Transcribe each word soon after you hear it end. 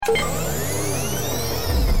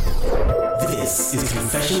This is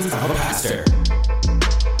Confessions of a Pastor,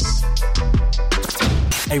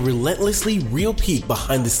 a relentlessly real peek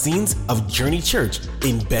behind the scenes of Journey Church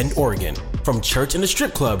in Bend, Oregon. From church in a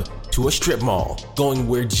strip club to a strip mall, going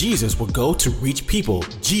where Jesus would go to reach people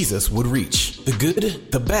Jesus would reach. The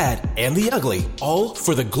good, the bad, and the ugly, all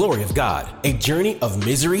for the glory of God. A journey of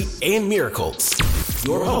misery and miracles.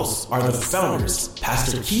 Your hosts are the founders,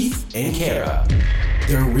 Pastor Keith and Kara.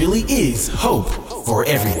 There really is hope for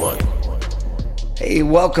everyone. Hey,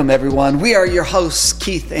 welcome everyone. We are your hosts,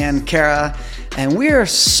 Keith and Kara, and we are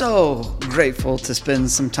so grateful to spend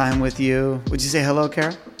some time with you. Would you say hello,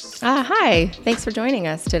 Kara? Hi. Thanks for joining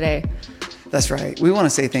us today. That's right. We want to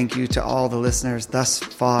say thank you to all the listeners thus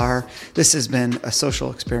far. This has been a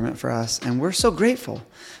social experiment for us, and we're so grateful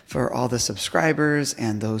for all the subscribers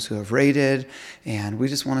and those who have rated, and we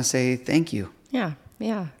just want to say thank you. Yeah,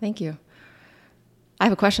 thank you. I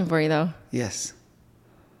have a question for you, though. Yes.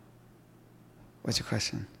 What's your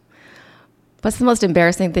question? What's the most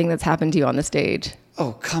embarrassing thing that's happened to you on the stage?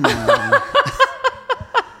 Oh, come on.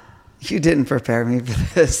 You didn't prepare me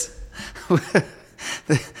for this.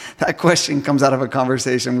 That question comes out of a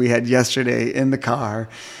conversation we had yesterday in the car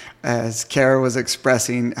as Kara was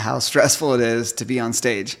expressing how stressful it is to be on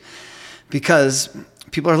stage because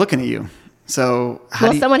people are looking at you. So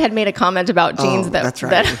someone had made a comment about jeans that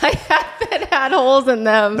I had holes in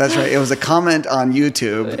them. That's right. It was a comment on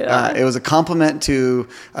YouTube. Yeah. It was a compliment to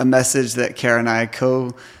a message that Kara and I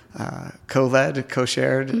co-shared.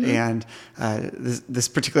 Mm-hmm. And this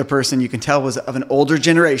particular person, you can tell, was of an older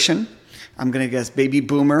generation. I'm going to guess baby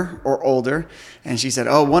boomer or older. And she said,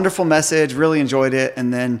 "Oh, wonderful message. Really enjoyed it."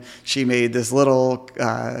 And then she made this little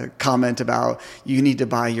comment about, you need to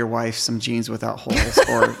buy your wife some jeans without holes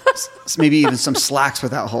or maybe even some slacks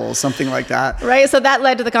without holes, something like that. Right. So that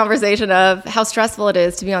led to the conversation of how stressful it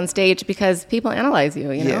is to be on stage because people analyze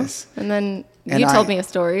you, you know? Yes. And then you told me a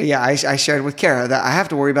story. Yeah, I shared with Kara that I have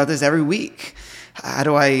to worry about this every week. How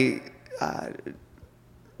do I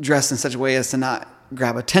dress in such a way as to not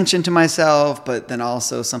grab attention to myself, but then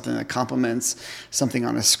also something that complements something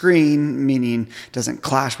on a screen, meaning doesn't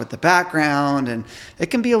clash with the background, and it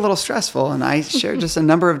can be a little stressful. And I shared just a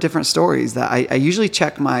number of different stories that I usually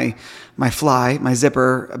check my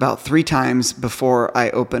zipper about 3 times before I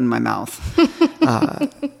open my mouth.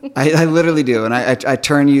 I literally do, and I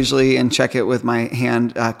turn usually and check it with my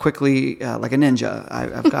hand quickly, like a ninja.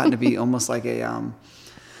 I've gotten to be almost like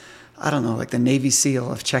like the Navy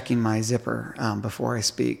SEAL of checking my zipper before I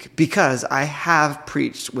speak, because I have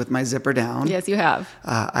preached with my zipper down. Yes, you have.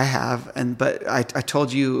 I have, but I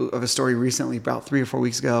told you of a story recently, about 3 or 4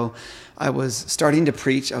 weeks ago. I was starting to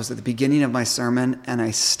preach. I was at the beginning of my sermon, and I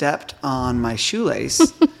stepped on my shoelace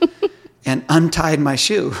and untied my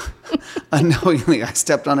shoe. Unknowingly, I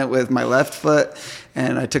stepped on it with my left foot,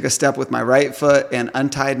 and I took a step with my right foot and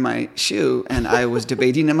untied my shoe, and I was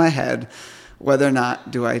debating in my head whether or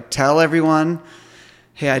not, do I tell everyone,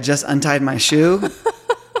 hey, I just untied my shoe?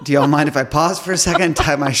 Do y'all mind if I pause for a second and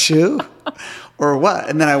tie my shoe? Or what?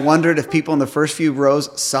 And then I wondered if people in the first few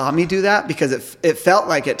rows saw me do that, because it felt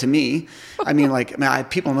like it to me. I mean,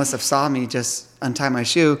 people must have saw me just untie my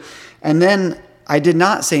shoe. And then I did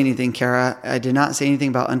not say anything, Kara. I did not say anything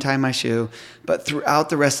about untying my shoe. But throughout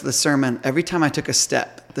the rest of the sermon, every time I took a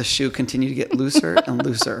step, the shoe continued to get looser and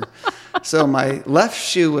looser. So my left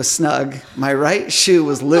shoe was snug. My right shoe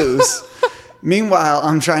was loose. Meanwhile,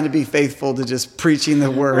 I'm trying to be faithful to just preaching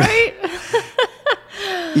the word. Right?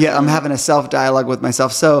 Yeah, I'm having a self-dialogue with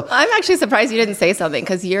myself. So I'm actually surprised you didn't say something,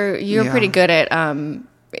 because you're pretty good at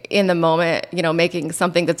in the moment, making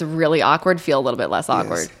something that's really awkward feel a little bit less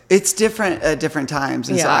awkward. Yes. It's different at different times.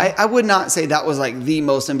 And so I would not say that was like the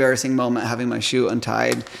most embarrassing moment, having my shoe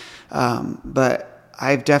untied. But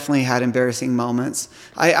I've definitely had embarrassing moments.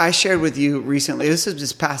 I shared with you recently, this was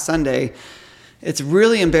just past Sunday, it's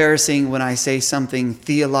really embarrassing when I say something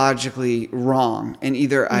theologically wrong, and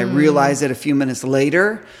either I realize it a few minutes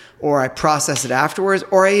later, or I process it afterwards,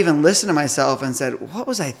 or I even listen to myself and said, what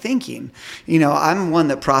was I thinking? I'm one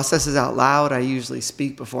that processes out loud. I usually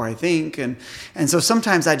speak before I think. And so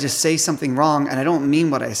sometimes I just say something wrong, and I don't mean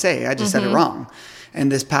what I say. I just said it wrong.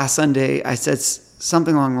 And this past Sunday, I said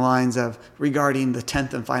something along the lines of, regarding the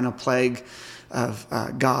 10th and final plague of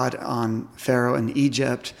God on Pharaoh and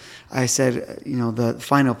Egypt, I said, the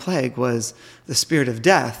final plague was the spirit of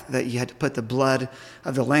death, that you had to put the blood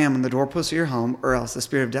of the lamb on the doorpost of your home, or else the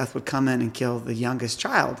spirit of death would come in and kill the youngest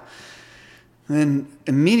child. And then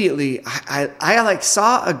immediately I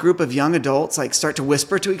saw a group of young adults start to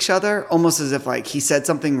whisper to each other, almost as if he said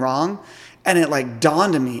something wrong. And it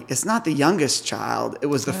dawned on me, it's not the youngest child, it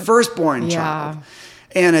was the firstborn child.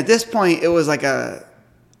 And at this point, it was like a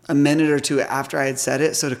minute or two after I had said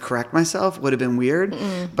it, so to correct myself would have been weird.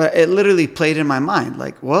 But it literally played in my mind,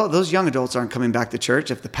 like, well, those young adults aren't coming back to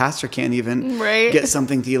church if the pastor can't even get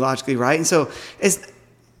something theologically right. And so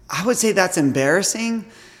I would say that's embarrassing,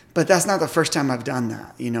 but that's not the first time I've done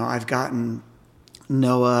that. You know, I've gotten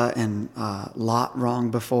Noah and Lot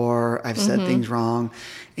wrong before. I've said things wrong.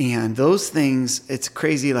 And those things, it's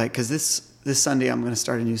crazy, like, because this Sunday I'm going to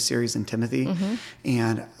start a new series in Timothy,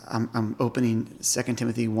 and I'm opening 2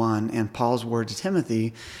 Timothy 1, and Paul's word to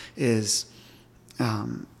Timothy is,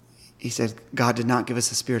 he said, God did not give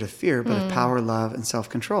us a spirit of fear, but of power, love, and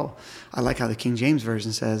self-control. I like how the King James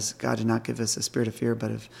Version says, God did not give us a spirit of fear, but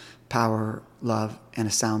of power, love, and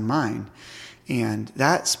a sound mind. And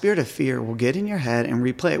that spirit of fear will get in your head and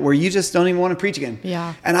replay it, where you just don't even want to preach again.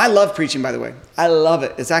 Yeah. And I love preaching, by the way. I love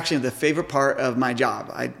it. It's actually the favorite part of my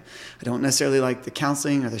job. I don't necessarily like the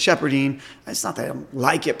counseling or the shepherding. It's not that I don't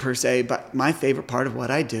like it per se, but my favorite part of what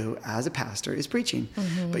I do as a pastor is preaching.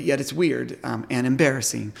 But yet it's weird and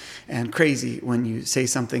embarrassing and crazy when you say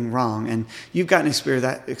something wrong. And you've gotten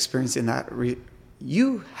experience in that.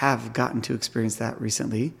 You have gotten to experience that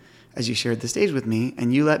recently as you shared the stage with me,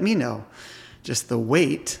 and you let me know just the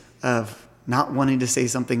weight of not wanting to say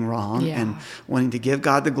something wrong and wanting to give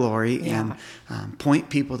God the glory and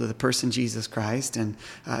point people to the person Jesus Christ. And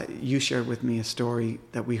you shared with me a story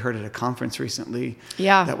that we heard at a conference recently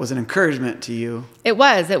that was an encouragement to you. It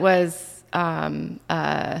was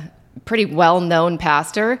pretty well-known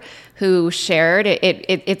pastor who shared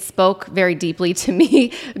it spoke very deeply to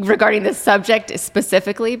me regarding this subject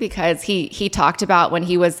specifically, because he talked about when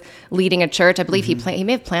he was leading a church. I believe he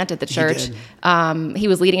may have planted the church. He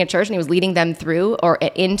was leading a church, and he was leading them through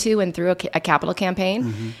a capital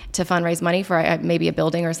campaign to fundraise money for maybe a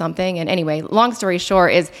building or something. And anyway, long story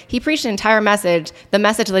short is he preached an entire message, the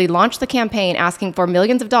message that he launched the campaign asking for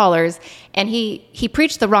millions of dollars, and he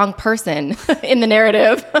preached the wrong person in the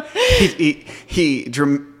narrative. He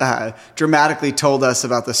dramatically told us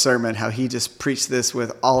about the sermon, how he just preached this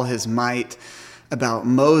with all his might about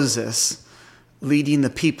Moses leading the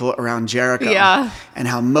people around Jericho, and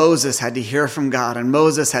how Moses had to hear from God, and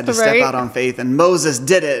Moses had to step out on faith, and Moses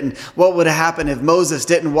did it, and what would have happened if Moses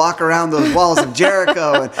didn't walk around those walls of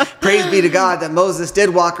Jericho, and praise be to God that Moses did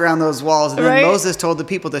walk around those walls, and then Moses told the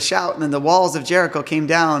people to shout, and then the walls of Jericho came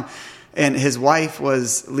down. And his wife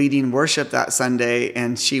was leading worship that Sunday,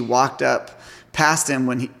 and she walked up past him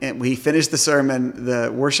when he finished the sermon.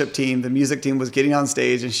 The worship team, the music team was getting on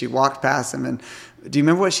stage, and she walked past him. And do you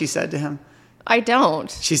remember what she said to him? I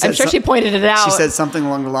don't. She said I'm sure she pointed it out. She said something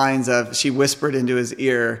along the lines of, she whispered into his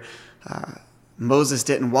ear, Moses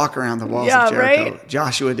didn't walk around the walls of Jericho.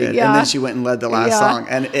 Joshua did. And then she went and led the last song.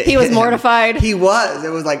 And he was mortified. He was. It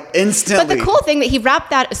was like instantly. But the cool thing that he wrapped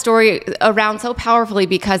that story around so powerfully,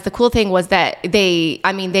 because the cool thing was that they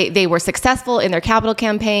were successful in their capital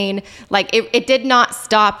campaign. Like it did not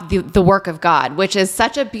stop the work of God, which is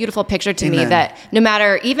such a beautiful picture to me, that no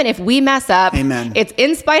matter, even if we mess up, it's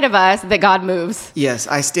in spite of us that God moves. Yes,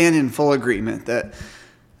 I stand in full agreement that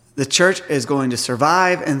the church is going to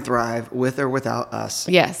survive and thrive with or without us.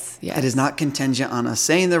 Yes. It is not contingent on us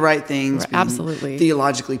saying the right things, being absolutely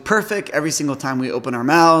theologically perfect every single time we open our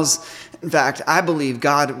mouths. In fact, I believe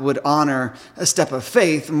God would honor a step of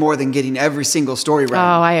faith more than getting every single story right.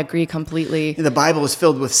 Oh, I agree completely. The Bible is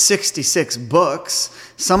filled with 66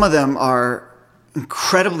 books. Some of them are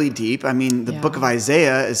incredibly deep. I mean, the book of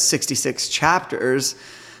Isaiah is 66 chapters.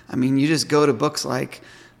 I mean, you just go to books like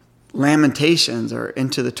Lamentations or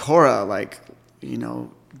into the Torah, like,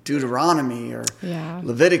 Deuteronomy or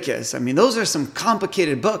Leviticus. I mean, those are some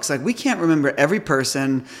complicated books. Like, we can't remember every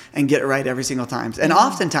person and get it right every single time. And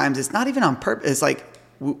oftentimes it's not even on purpose. It's like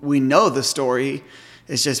we know the story.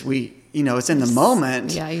 It's just it's in the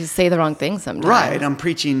moment. Yeah, you say the wrong thing sometimes. Right. I'm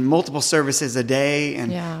preaching multiple services a day,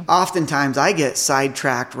 and oftentimes I get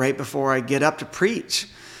sidetracked right before I get up to preach.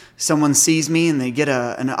 Someone sees me and they get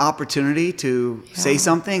an opportunity to say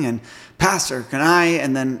something, and Pastor, can I?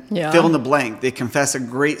 And then fill in the blank. They confess a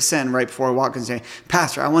great sin right before I walk and say,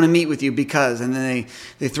 Pastor, I want to meet with you because, and then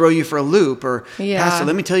they throw you for a loop, or Pastor,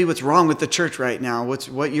 let me tell you what's wrong with the church right now.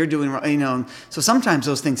 What you're doing wrong, So sometimes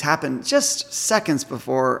those things happen just seconds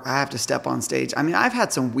before I have to step on stage. I mean, I've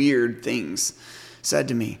had some weird things said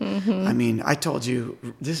to me. I mean, I told you,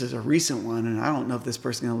 this is a recent one, and I don't know if this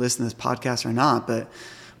person's going to listen to this podcast or not, but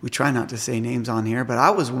we try not to say names on here, but I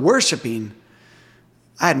was worshiping.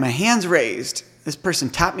 I had my hands raised. This person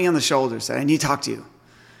tapped me on the shoulder, said, I need to talk to you.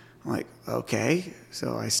 I'm like, okay.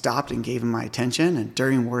 So I stopped and gave him my attention. And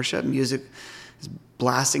during worship, music is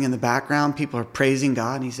blasting in the background. People are praising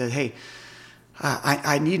God. And he said, hey,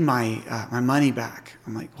 I need my money back.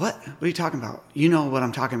 I'm like, what? What are you talking about? You know what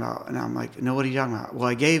I'm talking about. And I'm like, no, what are you talking about? Well,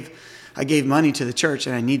 I gave money to the church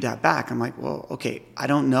and I need that back. I'm like, well, okay, I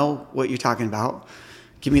don't know what you're talking about.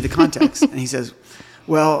 Give me the context. And he says,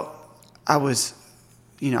 well, I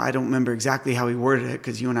don't remember exactly how he worded it,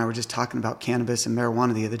 because you and I were just talking about cannabis and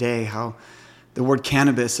marijuana the other day, how the word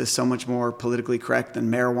cannabis is so much more politically correct than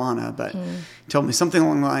marijuana. But he told me something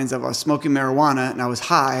along the lines of, I was smoking marijuana and I was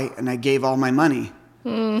high and I gave all my money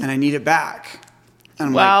and I need it back. And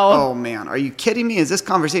I'm like, oh man, are you kidding me? Is this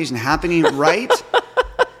conversation happening right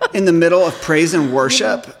in the middle of praise and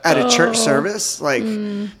worship at a church service? Like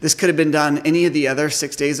this could have been done any of the other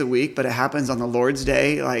 6 days a week, but it happens on the Lord's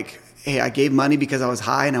Day. Like, hey, I gave money because I was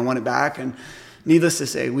high and I want it back. And needless to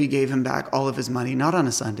say, we gave him back all of his money, not on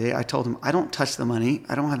a Sunday. I told him, I don't touch the money.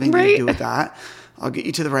 I don't have anything to do with that. I'll get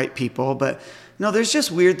you to the right people. But no, there's just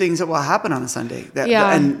weird things that will happen on a Sunday.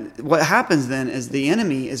 And what happens then is the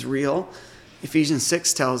enemy is real. Ephesians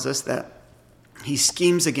 6 tells us that he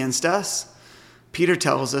schemes against us. Peter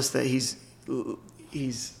tells us that he's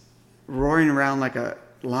roaring around like a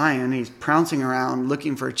lion. He's pouncing around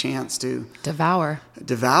looking for a chance to devour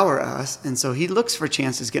us. And so he looks for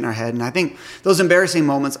chances to get in our head. And I think those embarrassing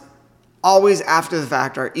moments always after the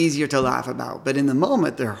fact are easier to laugh about. But in the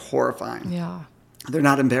moment, they're horrifying. Yeah. They're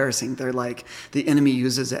not embarrassing. They're like the enemy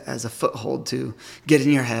uses it as a foothold to get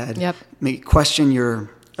in your head, question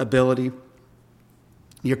your ability,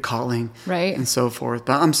 your calling, right, and so forth.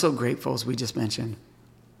 But I'm so grateful, as we just mentioned.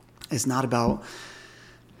 It's not about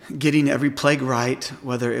getting every plague right,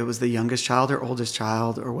 whether it was the youngest child or oldest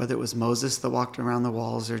child, or whether it was Moses that walked around the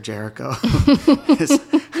walls or Jericho.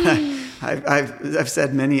 I've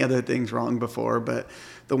said many other things wrong before, but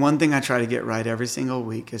the one thing I try to get right every single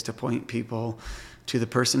week is to point people to the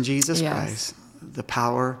person Jesus Christ, the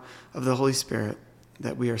power of the Holy Spirit,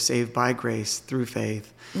 that we are saved by grace through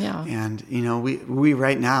faith. Yeah. And, we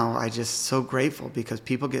right now, I just so grateful because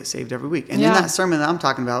people get saved every week. And in that sermon that I'm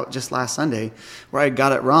talking about just last Sunday, where I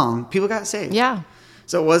got it wrong, people got saved. Yeah.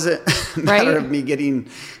 So it wasn't a matter of me getting,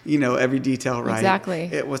 every detail right. Exactly.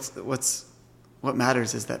 What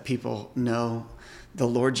matters is that people know the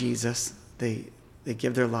Lord Jesus. They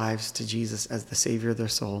give their lives to Jesus as the Savior of their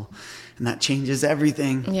soul. And that changes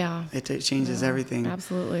everything. Yeah. It changes everything.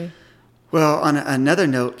 Absolutely. Well, on another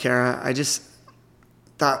note, Kara, I just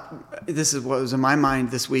thought this is what was in my mind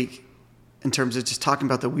this week in terms of just talking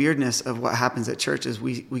about the weirdness of what happens at church is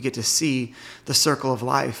we get to see the circle of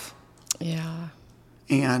life. Yeah.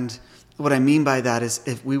 And what I mean by that is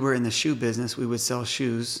if we were in the shoe business, we would sell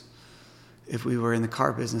shoes. If we were in the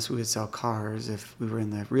car business, we would sell cars. If we were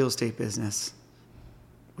in the real estate business,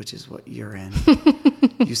 which is what you're in,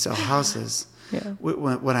 you sell houses. Yeah.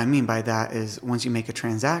 What I mean by that is once you make a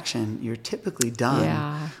transaction, you're typically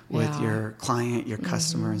done with your client, your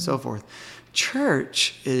customer, and so forth.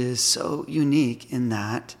 Church is so unique in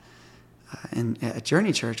that at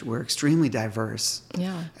Journey Church, we're extremely diverse.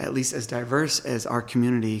 Yeah. At least as diverse as our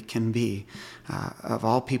community can be. Of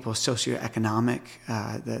all people, socioeconomic,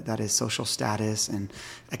 that is social status and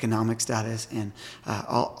economic status, and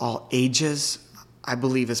all ages. I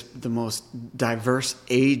believe is the most diverse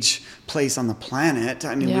age place on the planet.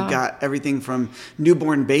 I mean, we've got everything from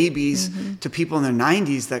newborn babies to people in their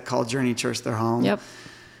 90s that call Journey Church their home. Yep.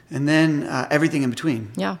 And then everything in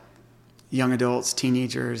between. Yeah. Young adults,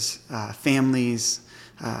 teenagers, families,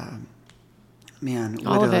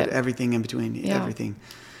 widowhood, everything in between, everything.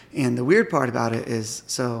 And the weird part about it is,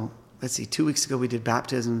 so let's see, 2 weeks ago we did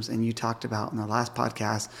baptisms, and you talked about in the last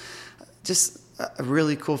podcast, just a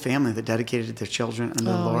really cool family that dedicated their children unto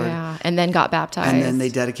the Lord. Yeah, and then got baptized. And then they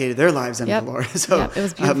dedicated their lives unto the Lord. So it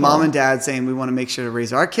was beautiful. Mom and Dad saying, we want to make sure to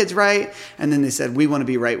raise our kids right. And then they said, we want to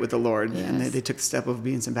be right with the Lord. Yes. And they took the step of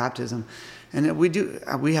obedience and baptism. And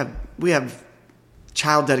we have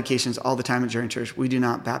child dedications all the time at Journey Church. We do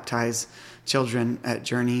not baptize children at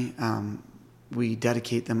Journey. We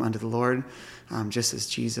dedicate them unto the Lord, just as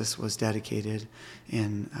Jesus was dedicated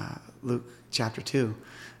in Luke chapter 2.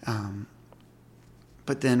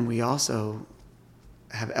 But then we also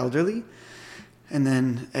have elderly and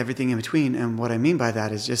then everything in between. And what I mean by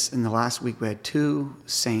that is just in the last week, we had 2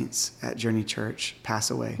 saints at Journey Church pass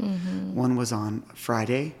away. Mm-hmm. One was on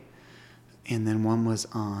Friday and then one was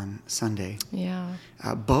on Sunday. Yeah.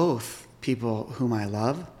 Both people whom I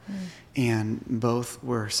love, and both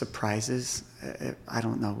were surprises. I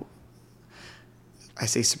don't know. I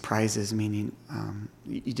say surprises, meaning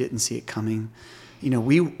you didn't see it coming.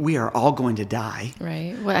 We are all going to die.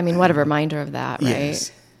 Right. Well, I mean, what a reminder of that, right?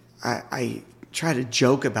 Yes. try to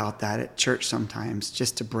joke about that at church sometimes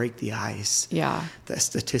just to break the ice. Yeah. That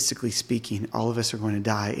statistically speaking, all of us are going to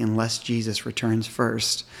die unless Jesus returns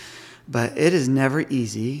first. But it is never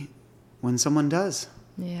easy when someone does.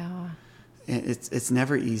 Yeah. It's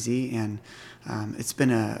never easy, and it's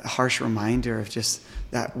been a harsh reminder of just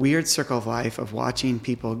that weird circle of life of watching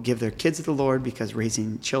people give their kids to the Lord, because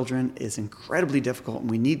raising children is incredibly difficult and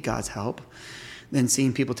we need God's help. Then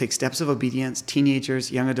seeing people take steps of obedience,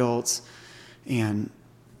 teenagers, young adults, and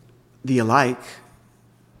the alike,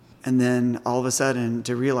 and then all of a sudden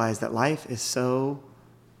to realize that life is so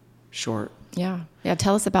short. Yeah.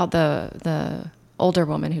 Tell us about the older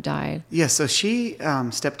woman who died. Yeah, so she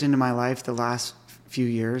stepped into my life the last few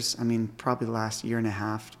years. I mean, probably the last year and a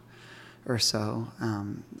half or so.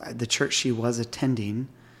 The church she was attending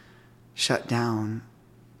shut down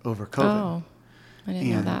over COVID. Oh, I didn't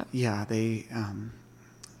know that. Yeah, they,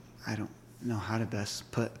 I don't know how to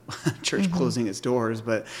best put church closing its doors,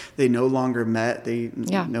 but they no longer met. They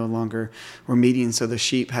no longer were meeting, so the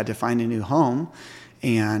sheep had to find a new home.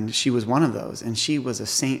 And she was one of those. And she was a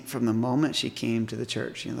saint from the moment she came to the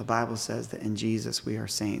church. You know, the Bible says that in Jesus we are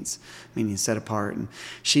saints, meaning set apart. And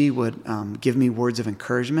she would give me words of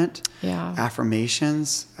encouragement,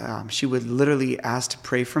 affirmations. She would literally ask to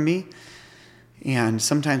pray for me. And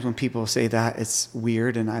sometimes when people say that, it's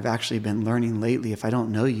weird. And I've actually been learning lately, if I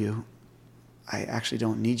don't know you, I actually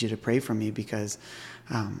don't need you to pray for me, because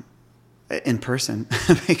in person,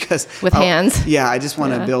 because with hands. Yeah, I just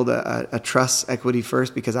want to build a trust equity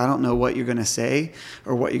first, because I don't know what you're going to say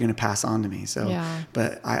or what you're going to pass on to me. So,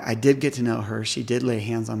 but I did get to know her. She did lay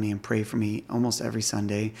hands on me and pray for me almost every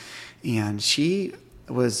Sunday, and she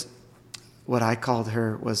was what I called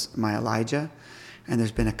her was my Elijah. And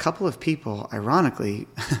there's been a couple of people, ironically,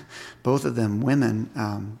 both of them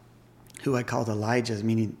women, who I called Elijahs,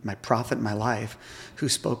 meaning my prophet in my life, who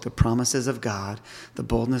spoke the promises of God, the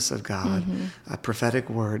boldness of God, a prophetic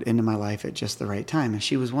word into my life at just the right time. And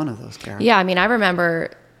she was one of those characters. Yeah, I mean, I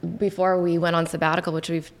remember before we went on sabbatical, which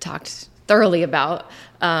we've talked thoroughly about,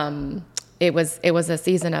 it was a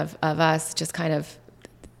season of us just kind of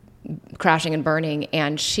crashing and burning.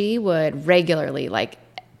 And she would regularly, like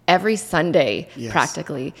every Sunday,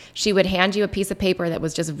 practically, she would hand you a piece of paper that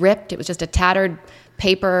was just ripped. It was just a tattered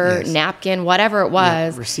paper, napkin, whatever it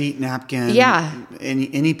was. Receipt, napkin. Yeah.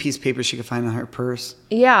 Any piece of paper she could find on her purse.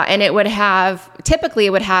 Yeah. And it would have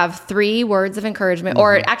 3 words of encouragement,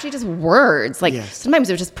 or actually just words. Like sometimes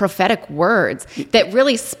it was just prophetic words that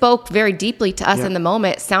really spoke very deeply to us in the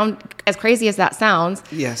moment. Sound as crazy as that sounds.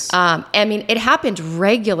 Yes. I mean, it happened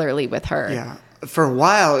regularly with her. Yeah. For a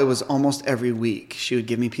while, it was almost every week. She would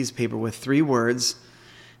give me a piece of paper with 3 words.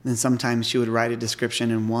 Then sometimes she would write a description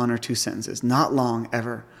in 1 or 2 sentences, not long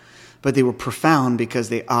ever, but they were profound because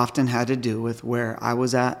they often had to do with where I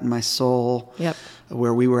was at in my soul,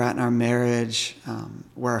 where we were at in our marriage,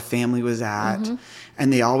 where our family was at,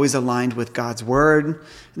 and they always aligned with God's word. And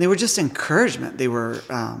they were just encouragement. They were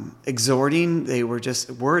exhorting. They were just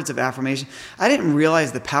words of affirmation. I didn't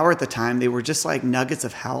realize the power at the time. They were just like nuggets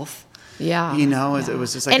of health. Yeah. You know, it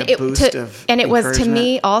was just like a boost of And it was, to encouragement.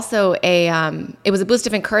 me, also it was a boost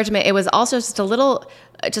of encouragement. It was also just a little,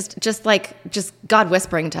 just God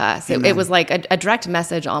whispering to us. It was like a direct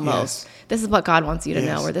message almost. Yes. This is what God wants you to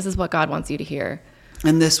know, or this is what God wants you to hear.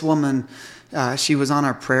 And this woman, she was on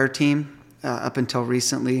our prayer team up until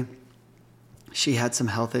recently. She had some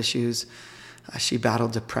health issues. She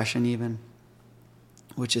battled depression even,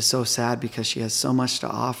 which is so sad because she has so much to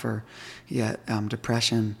offer, yet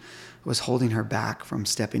depression was holding her back from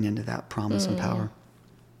stepping into that promise and power.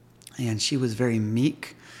 And she was very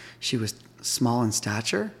meek. She was small in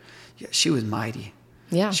stature, yet she was mighty.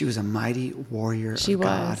 Yeah. She was a mighty warrior of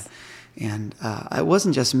God. And it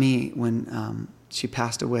wasn't just me. When she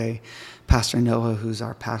passed away, Pastor Noah, who's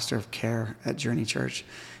our pastor of care at Journey Church,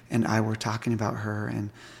 and I were talking about her. And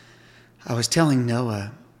I was telling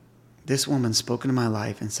Noah, this woman spoke into my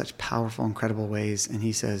life in such powerful, incredible ways. And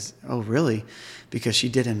he says, oh, really? Because she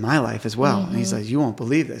did in my life as well. And he says, you won't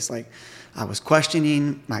believe this. Like, I was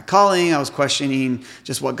questioning my calling. I was questioning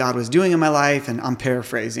just what God was doing in my life. And I'm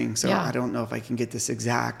paraphrasing, so I don't know if I can get this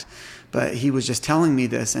exact. But he was just telling me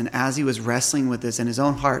this. And as he was wrestling with this in his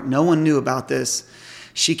own heart, no one knew about this.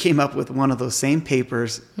 She came up with one of those same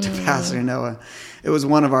papers to Pastor Noah. It was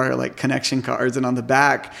one of our connection cards. And on the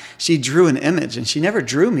back, she drew an image. And she never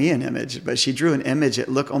drew me an image, but she drew an image. It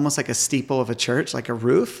looked almost like a steeple of a church, like a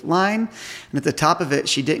roof line. And at the top of it,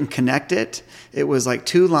 she didn't connect it. It was like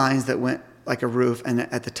 2 lines that went like a roof. And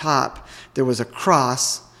at the top, there was a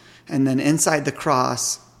cross. And then inside the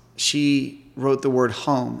cross, she wrote the word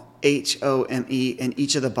home. HOME in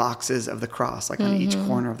each of the boxes of the cross, like on each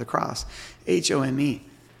corner of the cross. HOME.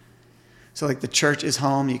 So like the church is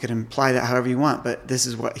home. You could imply that however you want, but this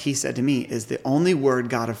is what he said to me, is the only word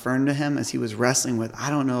God affirmed to him as he was wrestling with, I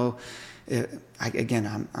don't know,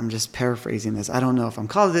 I'm just paraphrasing this. I don't know if I'm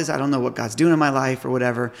called to this. I don't know what God's doing in my life or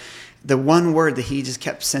whatever. The one word that he just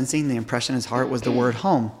kept sensing, the impression in his heart, was the word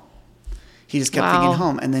home. He just kept thinking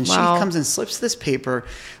home. And then she comes and slips this paper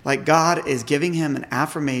like God is giving him an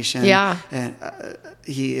affirmation. Yeah. And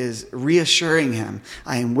he is reassuring him,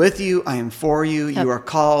 I am with you. I am for you. Yep. You are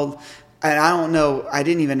called. And I don't know, I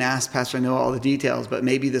didn't even ask Pastor Noah all the details, but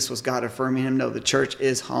maybe this was God affirming him. No, the church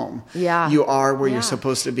is home. Yeah. You are where you're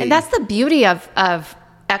supposed to be. And that's the beauty of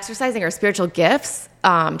exercising our spiritual gifts,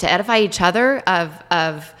 to edify each other,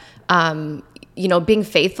 of being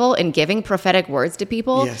faithful and giving prophetic words to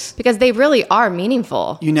people. Yes. Because they really are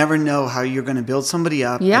meaningful. You never know how you're going to build somebody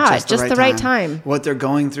up. Yeah, at just the right time. What they're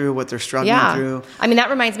going through, what they're struggling through. I mean, that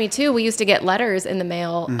reminds me too, we used to get letters in the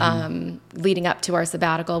mail leading up to our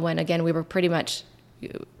sabbatical when, again, we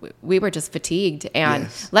were just fatigued, and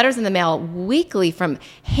letters in the mail weekly from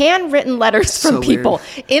handwritten letters from people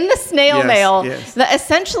in the snail mail that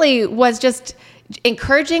essentially was just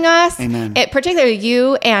encouraging us. Amen. Particularly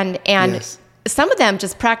you and some of them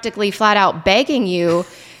just practically flat out begging you,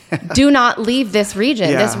 do not leave this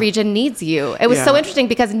region. Yeah. This region needs you. It was so interesting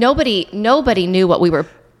because nobody knew what we were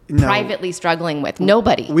privately struggling with.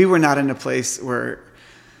 Nobody. We were not in a place where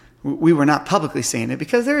we were not publicly saying it,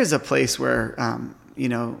 because there is a place where,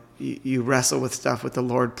 you wrestle with stuff with the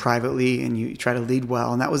Lord privately and you try to lead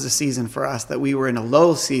well. And that was a season for us that we were in a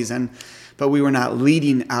low season, but we were not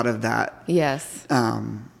leading out of that. Yes.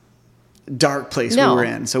 Dark place we were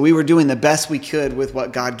in. So we were doing the best we could with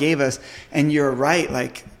what God gave us. And you're right.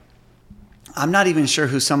 Like, I'm not even sure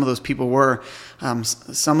who some of those people were.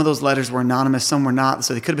 Some of those letters were anonymous, some were not.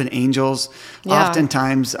 So they could have been angels. Yeah.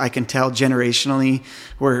 Oftentimes I can tell generationally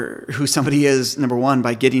who somebody is, number one,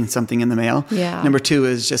 by getting something in the mail. Yeah. Number two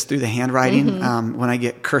is just through the handwriting. Mm-hmm. When I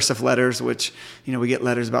get cursive letters, which, we get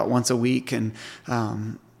letters about once a week. And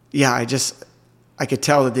I could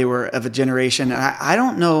tell that they were of a generation. And I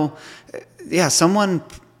don't know. Yeah, someone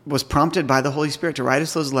was prompted by the Holy Spirit to write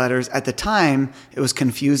us those letters. At the time, it was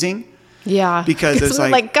confusing. Yeah. Because it's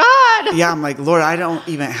like, God. Yeah, I'm like, Lord, I don't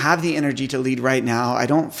even have the energy to lead right now. I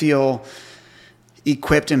don't feel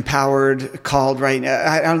equipped, empowered, called right now.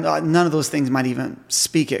 I don't know. None of those things might even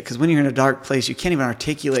speak it. Because when you're in a dark place, you can't even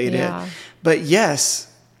articulate it. But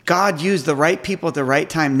yes, God used the right people at the right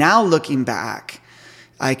time. Now looking back,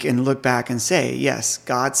 I can look back and say, yes,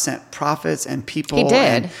 God sent prophets and people. He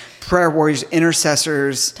did. And prayer warriors,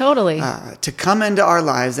 intercessors. Totally. To come into our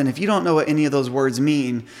lives. And if you don't know what any of those words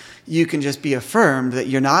mean, you can just be affirmed that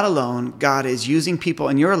you're not alone. God is using people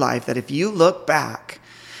in your life that if you look back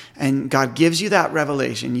and God gives you that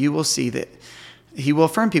revelation, you will see that he will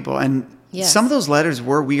affirm people. And some of those letters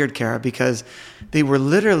were weird, Kara, because they were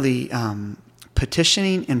literally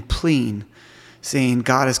petitioning and pleading, saying,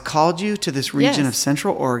 God has called you to this region of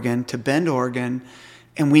Central Oregon, to Bend, Oregon,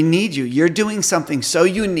 and we need you. You're doing something so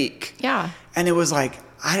unique. Yeah. And it was like,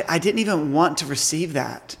 I didn't even want to receive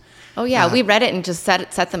that. Oh, yeah. We read it and just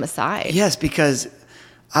set them aside. Yes, because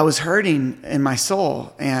I was hurting in my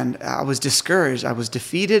soul, and I was discouraged. I was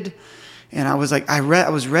defeated, and I was like, I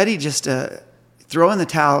was ready just to throw in the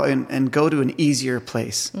towel and go to an easier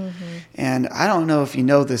place. Mm-hmm. And I don't know if you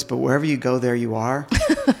know this, but wherever you go, there you are.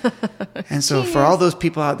 And so for all those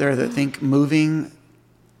people out there that think moving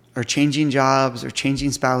or changing jobs or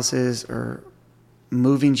changing spouses or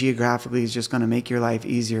moving geographically is just going to make your life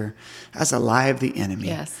easier, that's a lie of the enemy.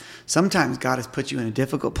 Yes. Sometimes God has put you in a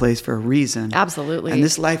difficult place for a reason. Absolutely. And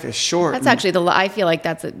this life is short. That's actually I feel like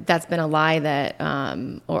that's been a lie that,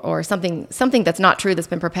 or something that's not true that's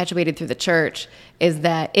been perpetuated through the church, is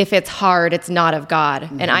that if it's hard, it's not of God.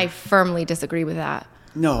 Mm-hmm. And I firmly disagree with that.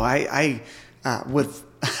 No, I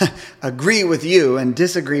agree with you and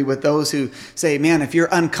disagree with those who say, man, if you're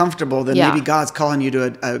uncomfortable, then maybe God's calling you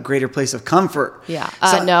to a greater place of comfort. Yeah.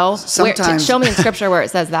 No. Sometimes, show me in Scripture where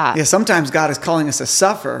it says that. Yeah. Sometimes God is calling us to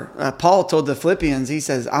suffer. Paul told the Philippians, he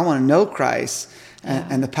says, I want to know Christ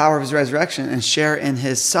and the power of his resurrection and share in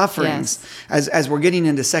his sufferings. Yes. As we're getting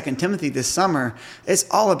into 2 Timothy this summer, it's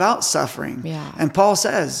all about suffering. Yeah. And Paul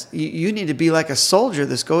says, you need to be like a soldier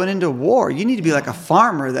that's going into war. You need to be like a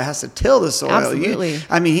farmer that has to till the soil. Absolutely.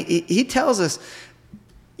 He tells us,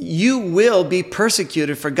 you will be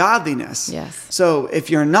persecuted for godliness. Yes. So if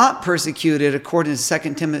you're not persecuted according to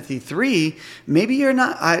 2 Timothy 3, maybe you're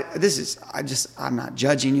not, I'm not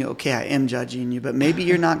judging you. Okay, I am judging you, but maybe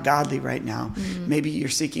you're not godly right now. Mm-hmm. Maybe you're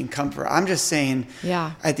seeking comfort. I'm just saying,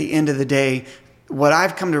 at the end of the day, what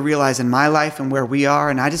I've come to realize in my life and where we are,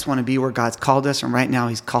 and I just want to be where God's called us, and right now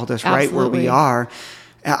He's called us right where we are.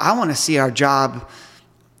 I want to see our job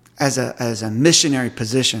as a missionary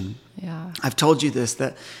position. Yeah. I've told you this,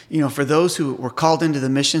 that, for those who were called into the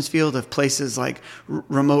missions field of places like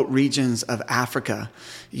remote regions of Africa,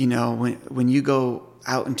 when you go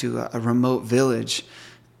out into a remote village,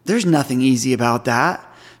 there's nothing easy about that.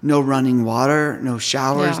 No running water, no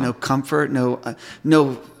showers, no comfort,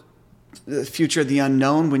 no future of the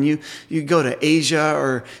unknown. When you go to Asia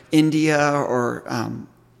or India or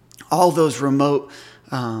all those remote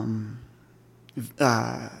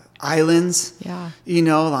islands,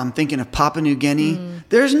 I'm thinking of Papua New Guinea.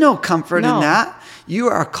 There's no comfort in that. You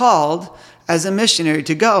are called as a missionary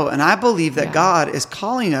to go. And I believe that God is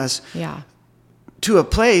calling us to a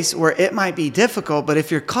place where it might be difficult, but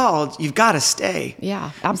if you're called, you've got to stay.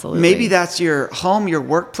 Yeah, absolutely. Maybe that's your home, your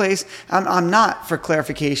workplace. I'm not, for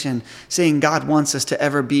clarification, saying God wants us to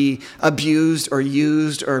ever be abused or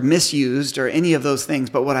used or misused or any of those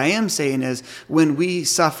things. But what I am saying is when we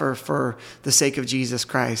suffer for the sake of Jesus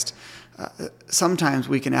Christ, sometimes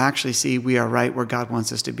we can actually see we are right where God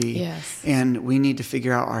wants us to be. Yes. And we need to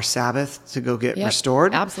figure out our Sabbath to go get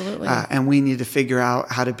restored. Absolutely. And we need to figure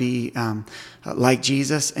out how to be like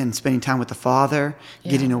Jesus and spending time with the Father,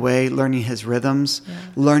 getting away, learning His rhythms,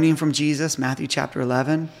 learning from Jesus, Matthew chapter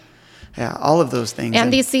 11. Yeah, all of those things.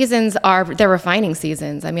 And these seasons they're refining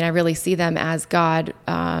seasons. I mean, I really see them as God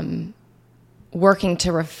working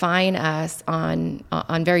to refine us on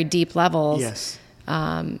very deep levels. Yes.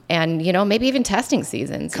 And maybe even testing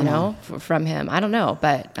seasons, from Him. I don't know,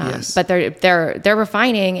 but Yes. but they're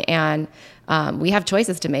refining, and we have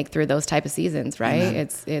choices to make through those type of seasons, right? Amen.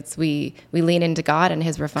 It's we lean into God and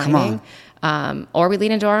His refining, or we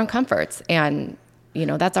lean into our own comforts, and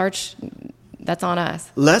that's on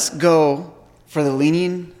us. Let's go for the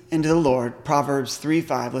leaning into the Lord. Proverbs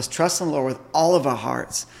 3:5. Let's trust in the Lord with all of our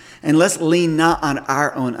hearts, and let's lean not on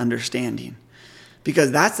our own understanding.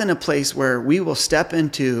 Because that's in a place where we will step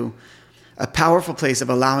into a powerful place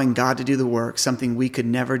of allowing God to do the work, something we could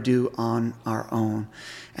never do on our own.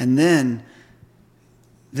 And then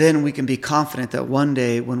we can be confident that one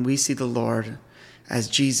day when we see the Lord, as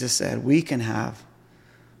Jesus said, we can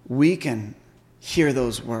hear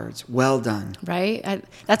those words, well done. Right?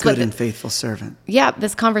 That's good and faithful servant. Yeah,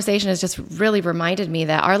 this conversation has just really reminded me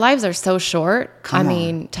that our lives are so short.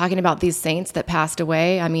 Talking about these saints that passed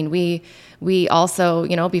away. I mean, we also,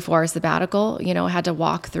 before our sabbatical, had to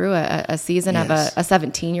walk through a season of a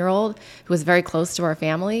 17-year-old who was very close to our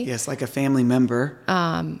family. Yes, like a family member.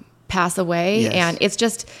 Pass away. Yes. And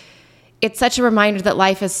it's such a reminder that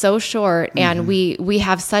life is so short, and we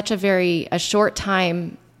have such a short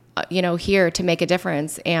time here to make a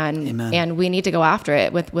difference, and we need to go after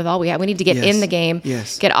it with all we have. We need to get in the game,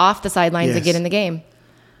 get off the sidelines and get in the game.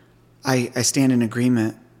 I stand in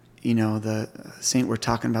agreement. The saint we're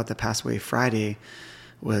talking about that passed away Friday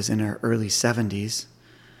was in her early 70s.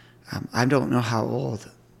 I don't know how old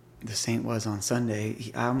the saint was on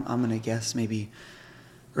Sunday. I'm going to guess maybe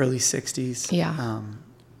early 60s. Yeah.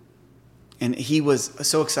 And he was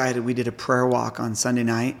so excited. We did a prayer walk on Sunday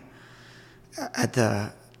night at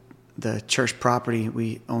the church property.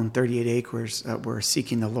 We own 38 acres. We're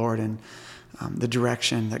seeking the Lord and the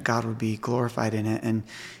direction that God would be glorified in it. And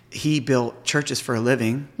he built churches for a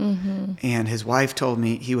living. Mm-hmm. And his wife told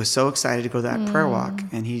me he was so excited to go to that prayer walk,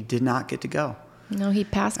 and he did not get to go. No, he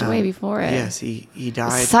passed away before it. Yes, he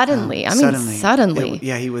died. Suddenly. Suddenly.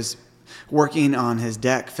 He was working on his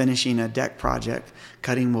deck, finishing a deck project,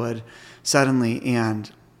 cutting wood, suddenly.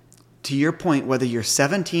 And to your point, whether you're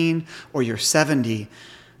 17 or you're 70,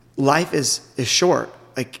 life is short.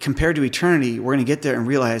 Like compared to eternity, we're going to get there and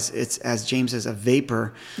realize it's, as James says, a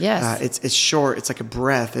vapor. Yes. It's short. It's like a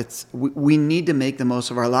breath. We need to make the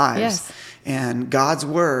most of our lives. Yes. And God's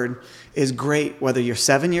word is great, whether you're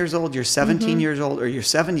 7 years old, you're 17 years old, or you're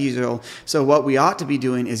 70 years old. So what we ought to be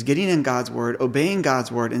doing is getting in God's word, obeying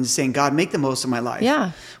God's word, and saying, God, make the most of my life.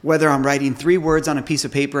 Yeah. Whether I'm writing 3 words on a piece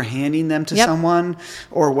of paper, handing them to someone,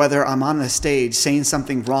 or whether I'm on the stage saying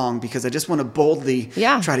something wrong because I just want to boldly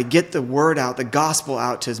try to get the word out, the gospel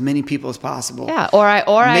out to as many people as possible. Yeah.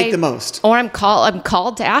 Or make the most. Or I'm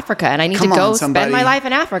called to Africa, and I need to go spend my life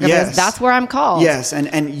in Africa because that's where I'm called. Yes.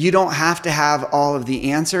 And you don't have to have all of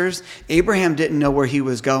the answers. Abraham didn't know where he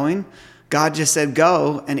was going. God just said,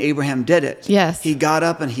 go, and Abraham did it. Yes. He got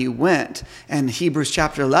up and he went. And Hebrews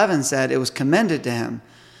chapter 11 said it was commended to him.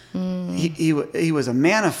 He was a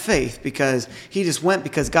man of faith because he just went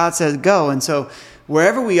because God said go. And so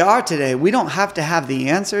wherever we are today, we don't have to have the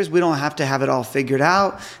answers. We don't have to have it all figured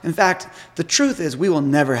out. In fact, the truth is we will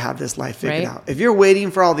never have this life figured out. If you're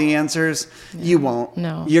waiting for all the answers, you won't.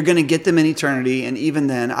 No. You're going to get them in eternity. And even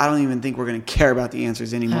then, I don't even think we're going to care about the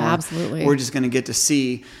answers anymore. Absolutely. We're just going to get to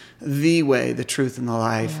see the way, the truth, and the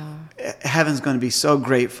life. Heaven's going to be so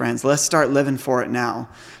great, friends. Let's start living for it now.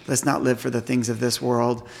 Let's not live for the things of this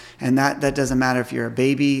world. And that doesn't matter if you're a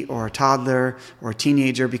baby or a toddler or a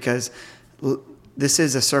teenager, because this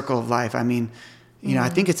is a circle of life. I mean, I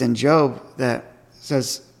think it's in Job that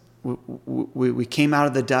says we came out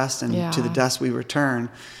of the dust, and to the dust we return.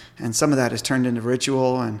 And some of that is turned into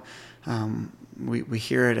ritual, and we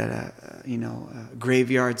hear it at a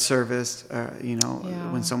graveyard service,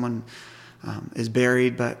 when someone is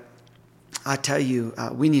buried. But I tell you,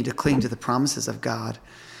 we need to cling to the promises of God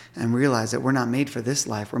and realize that we're not made for this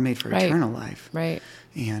life. We're made for eternal life. Right.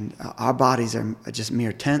 And our bodies are just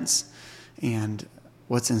mere tents, and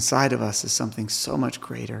what's inside of us is something so much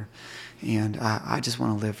greater. And I just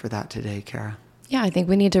want to live for that today, Kara. Yeah, I think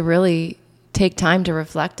we need to really take time to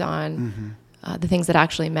reflect on the things that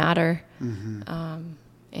actually matter,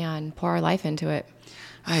 and pour our life into it.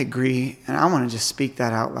 I agree. And I want to just speak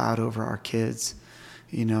that out loud over our kids.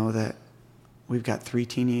 That we've got 3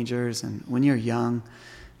 teenagers, and when you're young,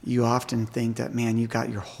 you often think that, man, you've got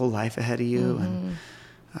your whole life ahead of you. And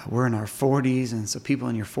we're in our 40s, and so people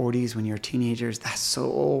in your 40s, when you're teenagers, that's so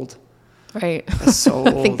old. Right. That's so old.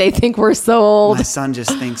 I think they think we're so old. My son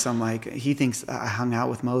just thinks he thinks I hung out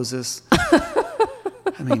with Moses.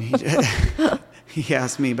 I mean, he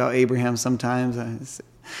asks me about Abraham sometimes. I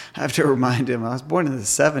have to remind him I was born in the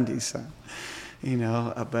 70s, so,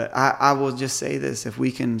 but I will just say this: if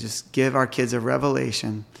we can just give our kids a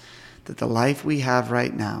revelation that the life we have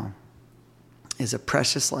right now is a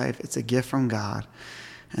precious life, it's a gift from God,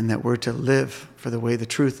 and that we're to live for the way, the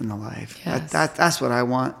truth, and the life. Yes. That's what I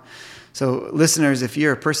want. So listeners, if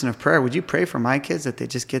you're a person of prayer, would you pray for my kids that they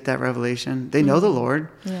just get that revelation? They know the Lord.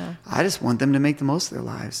 Yeah. I just want them to make the most of their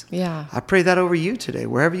lives. Yeah. I pray that over you today,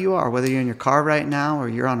 wherever you are, whether you're in your car right now, or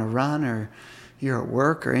you're on a run, or you're at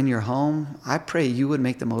work, or in your home. I pray you would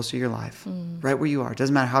make the most of your life right where you are. It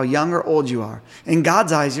doesn't matter how young or old you are. In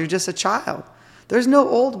God's eyes, you're just a child. There's no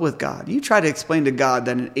old with God. You try to explain to God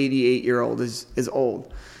that an 88-year-old is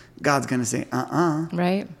old. God's going to say,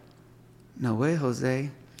 Right. No way, Jose.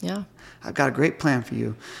 Yeah. I've got a great plan for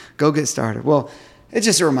you. Go get started. Well, it's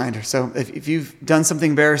just a reminder. So if you've done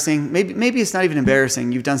something embarrassing, maybe it's not even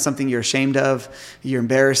embarrassing. You've done something you're ashamed of, you're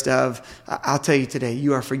embarrassed of. I'll tell you today,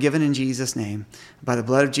 you are forgiven in Jesus' name. By the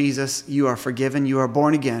blood of Jesus, you are forgiven. You are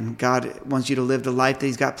born again. God wants you to live the life that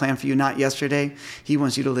He's got planned for you, not yesterday. He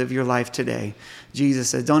wants you to live your life today. Jesus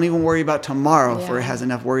says, don't even worry about tomorrow, for it has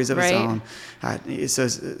enough worries of its own. It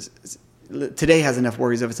says, today has enough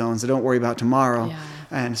worries of its own, so don't worry about tomorrow. Yeah.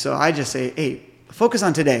 And so I just say, hey, focus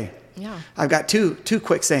on today. Yeah. I've got two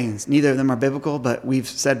quick sayings. Neither of them are biblical, but we've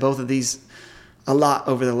said both of these a lot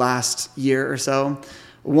over the last year or so.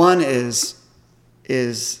 One is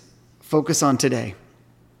focus on today.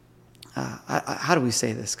 How do we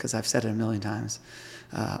say this? Because I've said it a million times.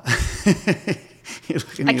 I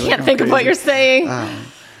can't think of what you're saying.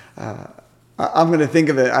 I'm going to think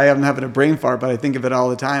of it. I am having a brain fart, but I think of it all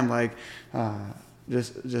the time. Like,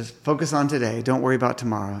 just focus on today. Don't worry about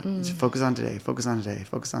tomorrow. Just focus on today. Focus on today.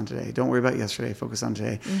 Focus on today. Don't worry about yesterday. Focus on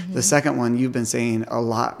today. The second one you've been saying a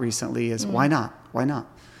lot recently is why not? Why not?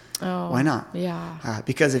 Oh, why not? Yeah.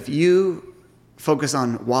 Because if you focus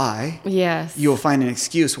on why, yes, you'll find an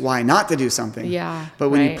excuse why not to do something. Yeah. But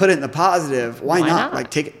when you put it in the positive, why not? Like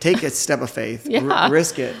take a step of faith.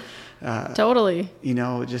 Risk it. Totally.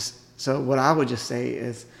 So what I would just say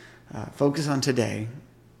is focus on today.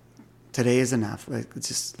 Today is enough.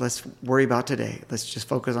 Let's worry about today. Let's just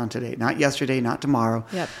focus on today. Not yesterday, not tomorrow.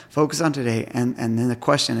 Yep. Focus on today. And then the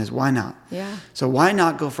question is, why not? Yeah. So why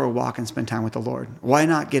not go for a walk and spend time with the Lord? Why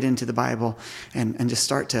not get into the Bible and just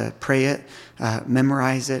start to pray it,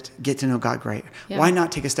 memorize it, get to know God great? Yeah. Why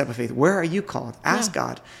not take a step of faith? Where are you called? Ask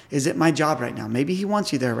God, is it my job right now? Maybe He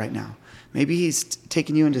wants you there right now. Maybe He's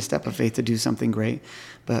taking you into a step of faith to do something great.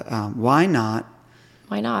 But why not?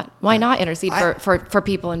 Why not? Why not intercede for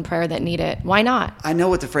people in prayer that need it? Why not? I know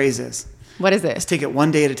what the phrase is. What is it? Let's take it one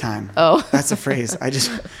day at a time. Oh. That's the phrase.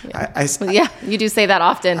 You do say that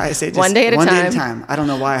often. I say just one day at a time. One day at a time. I don't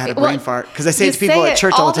know why I had a brain fart. Because I say it to people at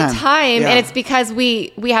church all the time. Yeah. And it's because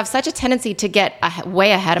we have such a tendency to get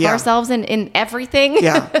way ahead of ourselves in everything.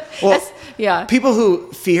 Yeah. Well, yeah. People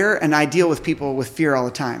who fear, and I deal with people with fear all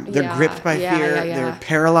the time. They're gripped by fear. Yeah. They're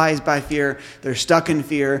paralyzed by fear. They're stuck in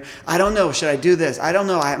fear. I don't know. Should I do this? I don't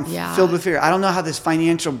know. I'm filled with fear. I don't know how this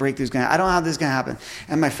financial breakthrough is going to, I don't know how this is going to happen.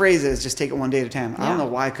 And my phrase is just take it one day at a time. I don't know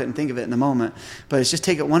why I couldn't think of it in the moment, but it's just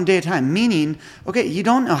take it one day at a time. Meaning, okay, you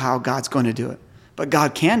don't know how God's going to do it, but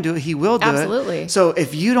God can do it. He will do it. Absolutely. So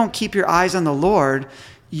if you don't keep your eyes on the Lord,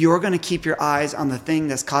 you're going to keep your eyes on the thing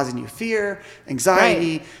that's causing you fear,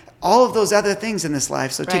 anxiety, all of those other things in this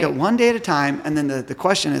life. So take it one day at a time. And then the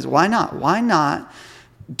question is, why not? Why not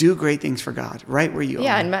do great things for God right where you are?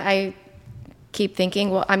 Yeah, and I keep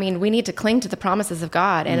thinking, well, I mean, we need to cling to the promises of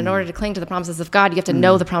God. And in order to cling to the promises of God, you have to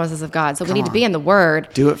know the promises of God. So we need to be in the Word.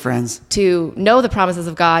 Do it, friends. To know the promises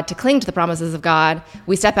of God, to cling to the promises of God.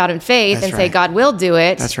 We step out in faith and say, God will do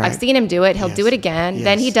it. That's right. I've seen him do it. He'll do it again.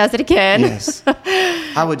 Then he does it again. Yes.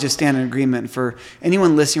 I would just stand in agreement for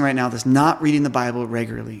anyone listening right now that's not reading the Bible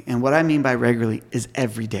regularly. And what I mean by regularly is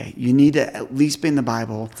every day. You need to at least be in the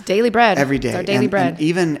Bible. It's daily bread. Every day. It's our daily bread. And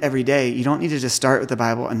even every day, you don't need to just start with the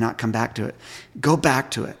Bible and not come back to it. Go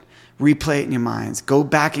back to it. Replay it in your minds. Go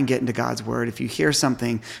back and get into God's Word. If you hear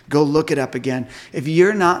something, go look it up again. If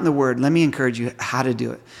you're not in the Word, let me encourage you how to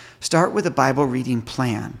do it. Start with a Bible reading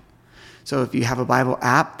plan. So if you have a Bible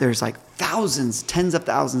app, there's like thousands, tens of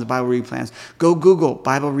thousands of Bible reading plans. Go Google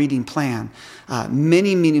Bible reading plan.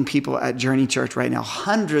 Many people at Journey Church right now,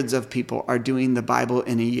 hundreds of people are doing the Bible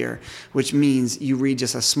in a year, which means you read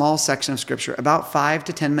just a small section of Scripture, about 5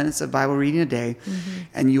 to 10 minutes of Bible reading a day,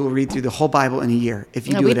 and you will read through the whole Bible in a year. If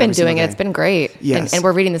you do we've it been doing it. day. It's been great. Yes. And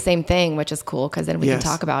we're reading the same thing, which is cool because then we can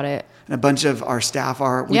talk about it. And a bunch of our staff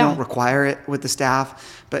are. We don't require it with the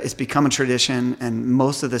staff, but it's become a tradition, and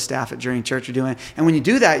most of the staff at Journey Church are doing it. And when you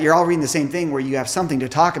do that, you're all reading the same thing where you have something to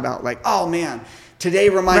talk about, like, oh man, today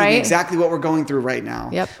reminded me exactly what we're going through right now.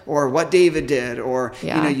 Yep. Or what David did. Or,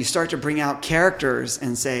 you start to bring out characters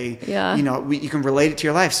and say, you can relate it to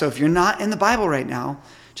your life. So if you're not in the Bible right now,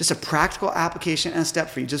 just a practical application and a step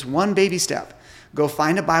for you, just one baby step. Go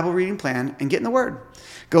find a Bible reading plan and get in the Word.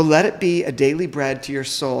 Go let it be a daily bread to your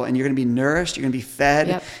soul, and you're going to be nourished. You're going to be fed.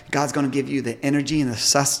 Yep. God's going to give you the energy and the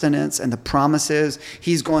sustenance and the promises.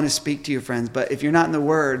 He's going to speak to you, friends. But if you're not in the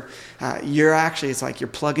Word, it's like you're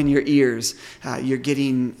plugging your ears. You're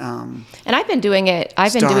getting and I've been doing it.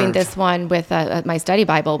 I've been doing this one with my study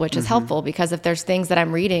Bible, which is helpful because if there's things that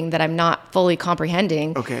I'm reading that I'm not fully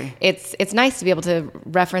comprehending, it's nice to be able to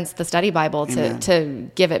reference the study Bible to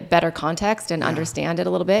give it better context and understand it a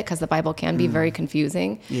little bit because the Bible can be very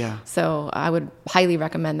confusing. Yeah. So I would highly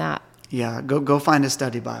recommend that. Yeah, go find a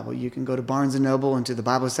study Bible. You can go to Barnes & Noble into the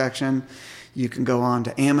Bible section. You can go on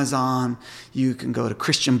to Amazon. You can go to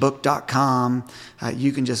christianbook.com.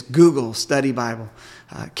 You can just Google study Bible.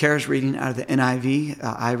 Kara's reading out of the NIV.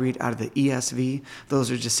 I read out of the ESV.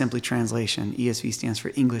 Those are just simply translation. ESV stands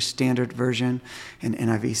for English Standard Version, and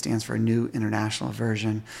NIV stands for New International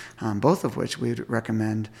Version, both of which we would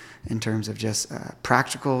recommend in terms of just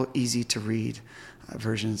practical, easy to read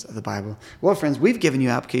versions of the Bible. Well, friends, we've given you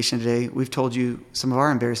application today. We've told you some of our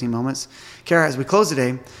embarrassing moments. Kara, as we close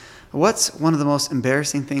today, what's one of the most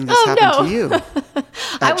embarrassing things that's happened to you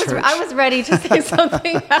at church? I was ready to say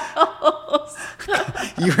something else.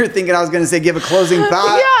 You were thinking I was going to say give a closing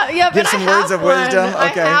thought? Yeah, give some words of wisdom?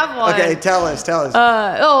 Okay. I have one. Okay, tell us.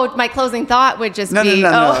 My closing thought would just be...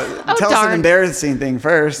 No. Tell us an embarrassing thing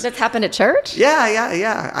first. That's happened at church?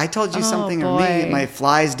 Yeah. I told you something of me. My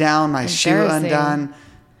fly's down, my shoe undone.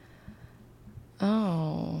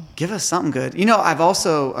 Oh. Give us something good. I've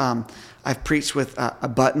also... I've preached with a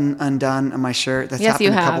button undone on my shirt. That's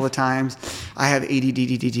happened a couple of times. I have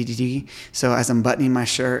ADD. So as I'm buttoning my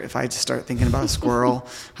shirt, if I just start thinking about a squirrel,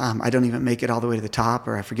 I don't even make it all the way to the top,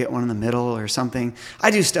 or I forget one in the middle or something.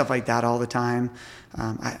 I do stuff like that all the time.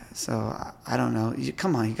 I don't know.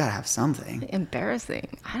 Come on, you got to have something. Embarrassing.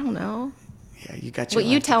 I don't know. Yeah, you got your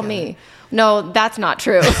Well, you tell me. No, that's not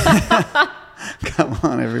true. Come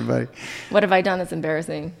on, everybody. What have I done that's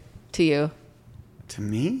embarrassing to you? To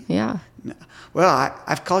me? Yeah. No. Well,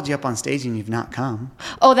 I've called you up on stage and you've not come.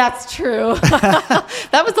 Oh, that's true.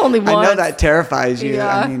 That was only once. I know that terrifies you.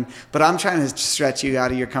 Yeah. But I'm trying to stretch you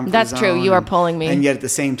out of your comfort zone. That's true. You are pulling me. And yet at the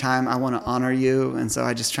same time, I want to honor you. And so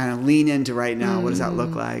I just trying to lean into right now. What does that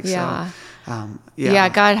look like? Yeah. So,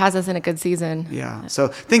 God has us in a good season. Yeah. So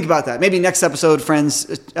think about that. Maybe next episode, friends,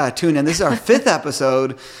 tune in. This is our 5th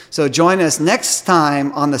episode. So join us next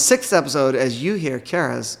time on the 6th episode as you hear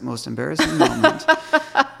Kara's most embarrassing moment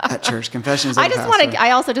at church. Confessions of a Pastor.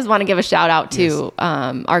 I also just want to give a shout out to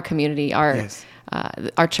our community, our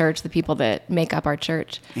church, the people that make up our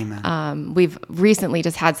church. Amen. We've recently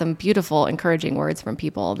just had some beautiful, encouraging words from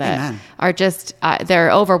people that are just,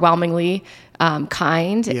 they're overwhelmingly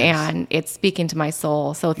kind, and it's speaking to my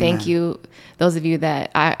soul. So thank you, those of you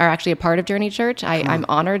that are actually a part of Journey Church. I'm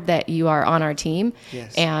honored that you are on our team,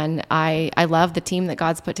 and I love the team that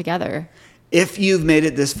God's put together. if you've made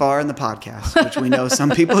it this far in the podcast, which we know some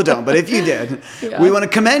people don't, but if you did, we want to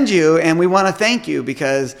commend you and we want to thank you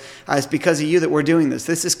because it's because of you that we're doing this.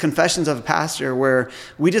 This is Confessions of a Pastor, where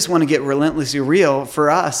we just want to get relentlessly real. For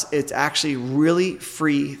us, it's actually really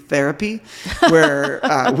free therapy where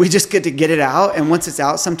we just get to get it out. And once it's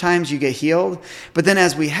out, sometimes you get healed. But then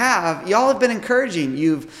as we have, y'all have been encouraging.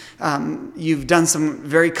 You've done some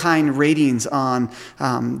very kind ratings on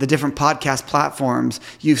the different podcast platforms.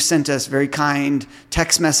 You've sent us very kind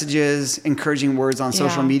text messages, encouraging words on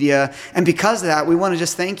social media. And because of that, we want to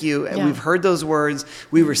just thank you. Yeah. We've heard those words.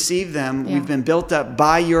 We receive them. Yeah. We've been built up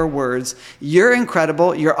by your words. You're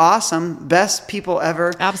incredible. You're awesome. Best people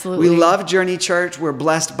ever. Absolutely. We love Journey Church. We're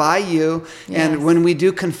blessed by you. Yes. And when we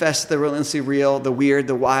do confess the relentlessly real, the weird,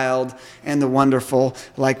 the wild, and the wonderful,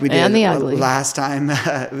 like we did last time,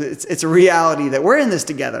 it's a reality that we're in this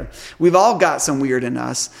together. We've all got some weird in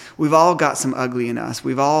us. We've all got some ugly in us.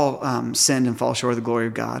 We've all sinned and fall short of the glory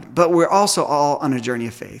of God. But we're also all on a journey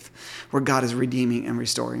of faith where God is redeeming and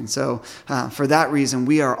restoring. So for that reason,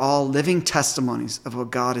 we are all living testimonies of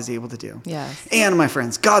what God is able to do. Yes. And my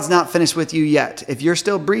friends, God's not finished with you yet. If you're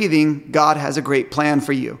still breathing, God has a great plan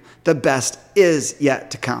for you. The best is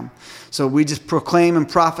yet to come. So we just proclaim and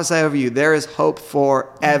prophesy over you. There is hope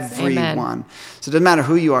for everyone. Amen. So it doesn't matter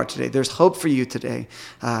who you are today. There's hope for you today.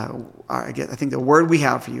 I think the word we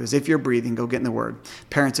have for you is if you're breathing, go get in the word.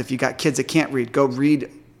 Parents, if you got kids that can't read, go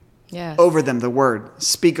read over them the word.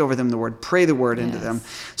 Speak over them the word. Pray the word into them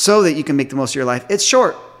so that you can make the most of your life. It's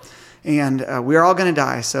short. And we're all going to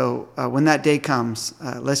die. So when that day comes,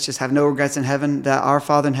 let's just have no regrets in heaven, that our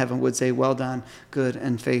Father in heaven would say, well done, good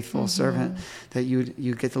and faithful servant, that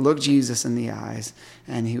you get to look Jesus in the eyes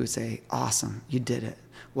and he would say, awesome, you did it.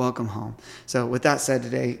 Welcome home. So with that said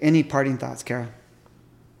today, any parting thoughts, Kara?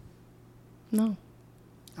 No.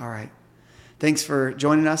 All right. Thanks for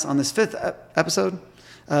joining us on this 5th episode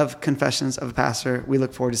of Confessions of a Pastor. We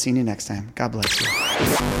look forward to seeing you next time. God bless you.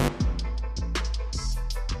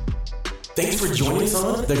 Thanks for joining us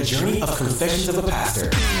on the journey of Confessions of a Pastor.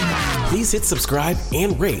 Please hit subscribe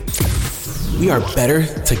and rate. We are better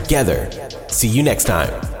together. See you next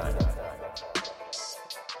time.